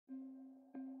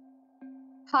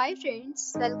Hi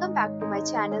friends, welcome back to my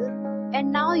channel,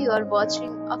 and now you are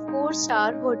watching a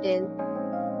 4-star hotel.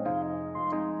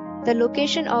 The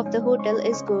location of the hotel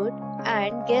is good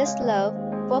and guests love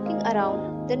walking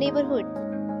around the neighborhood.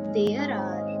 There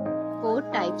are 4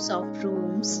 types of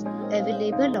rooms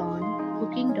available on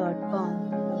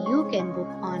booking.com. You can book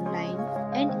online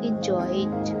and enjoy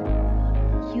it.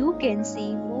 You can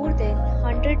see more than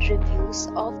 100 reviews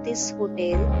of this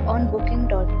hotel on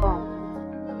booking.com.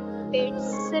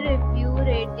 Its review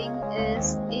rating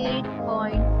is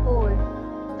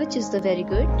 8.4, which is the very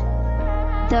good.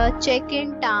 The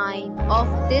check-in time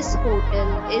of this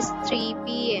hotel is 3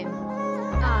 p.m.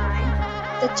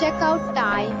 and the checkout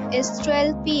time is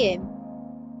 12 p.m.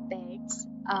 Pets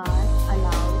are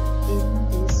allowed in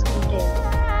this hotel.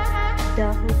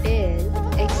 The hotel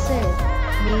accepts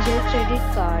major credit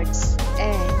cards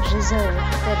and reserves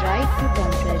the right to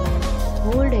temporarily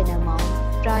hold an amount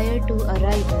prior to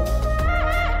arrival.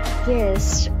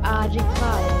 Guests are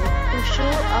required to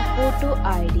show a photo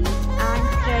ID and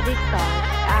credit card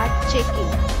at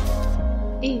check-in.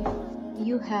 If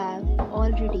you have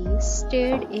already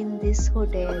stayed in this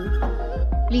hotel,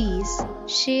 please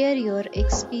share your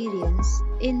experience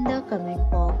in the comment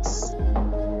box.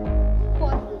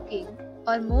 For booking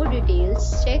or more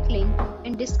details, check link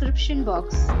in description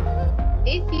box.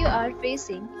 If you are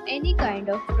facing any kind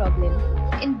of problem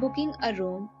in booking a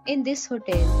room in this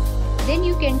hotel, then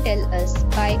you can tell us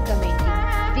by commenting.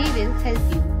 We will help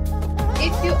you.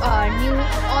 If you are new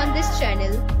on this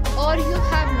channel or you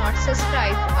have not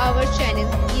subscribed our channel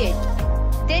yet,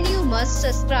 then you must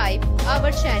subscribe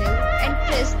our channel and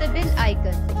press the bell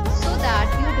icon so that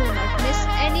you do not miss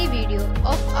any video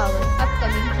of our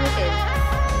upcoming hotel.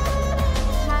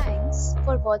 Thanks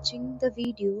for watching the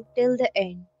video till the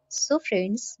end. So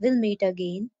friends, we'll meet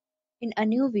again in a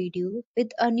new video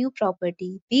with a new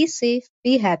property. Be safe,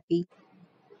 be happy.